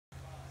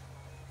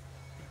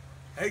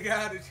Hey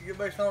guys, it's your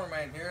best owner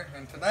man here,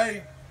 and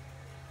today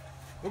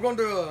we're gonna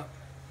do a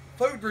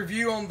food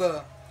review on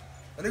the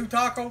new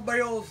Taco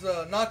Bell's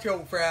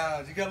nacho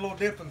fries. You got a little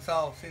dipping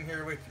sauce in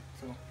here with it,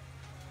 so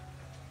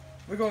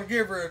we're gonna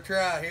give her a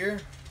try here.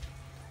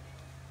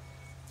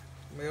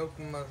 Let me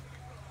open my.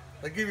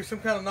 They give you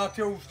some kind of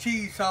nachos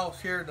cheese sauce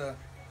here to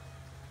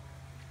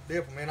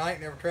dip them in. I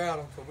ain't never tried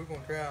them, so we're gonna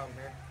try them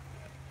here.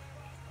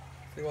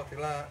 See what they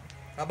like.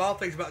 I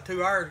bought these about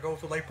 2 hours ago,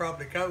 so they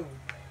probably cold.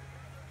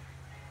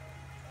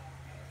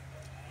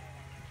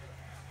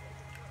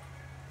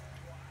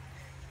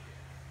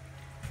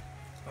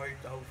 I'll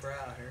eat the whole fry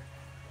here.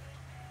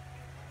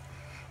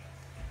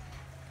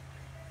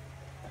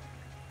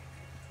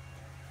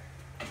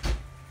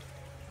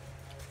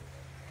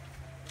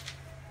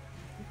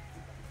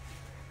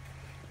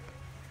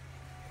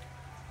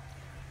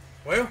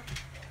 Well,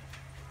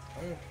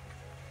 I'm gonna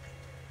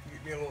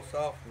get me a little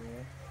softer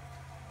one.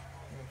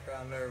 I'm gonna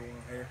try another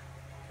one here.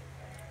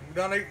 I'm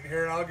done eating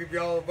here, and I'll give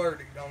y'all a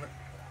verdict on it.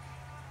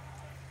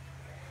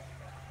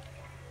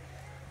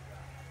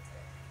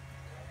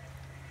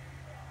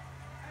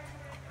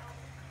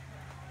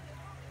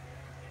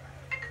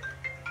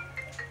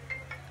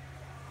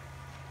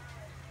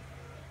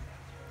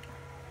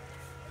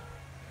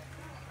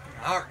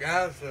 Alright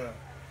guys,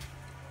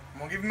 I'm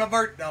gonna give you my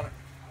verdict on it.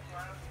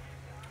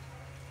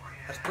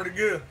 That's pretty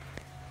good.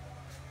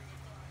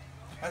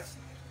 That's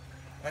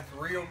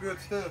real good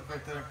stuff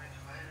right there.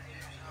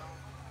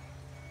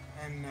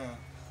 And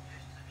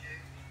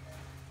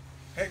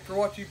heck, for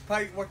what you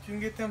pay, what you can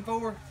get them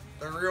for,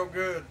 they're real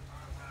good.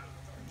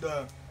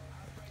 The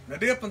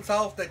dipping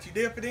sauce that you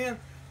dip it in,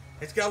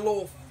 it's got a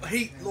little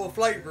heat, a little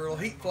flavor, a little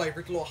heat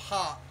flavor. It's a little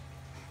hot,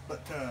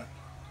 but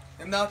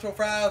them nacho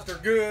fries, they're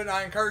good.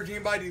 I encourage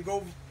anybody to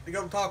go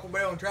to Taco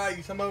Bell and try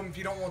you some of them if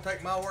you don't want to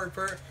take my word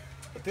for it.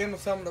 But them are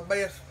some of the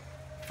best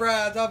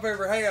fries I've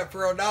ever had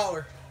for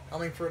 $1. I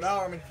mean, for $1,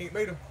 I mean, you can't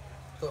beat them.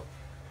 So,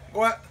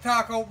 go out to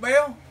Taco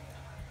Bell,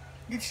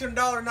 get you some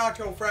 $1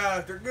 nacho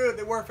fries. They're good.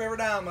 They're worth every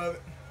dime of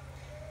it.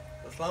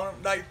 Just long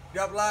as they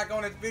drop a like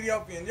on this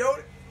video if you enjoyed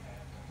it.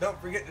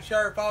 Don't forget to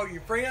share it with all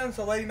your friends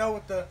so they know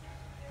what the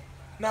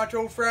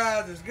nacho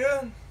fries is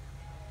good.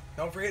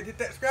 Don't forget to hit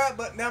that subscribe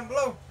button down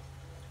below.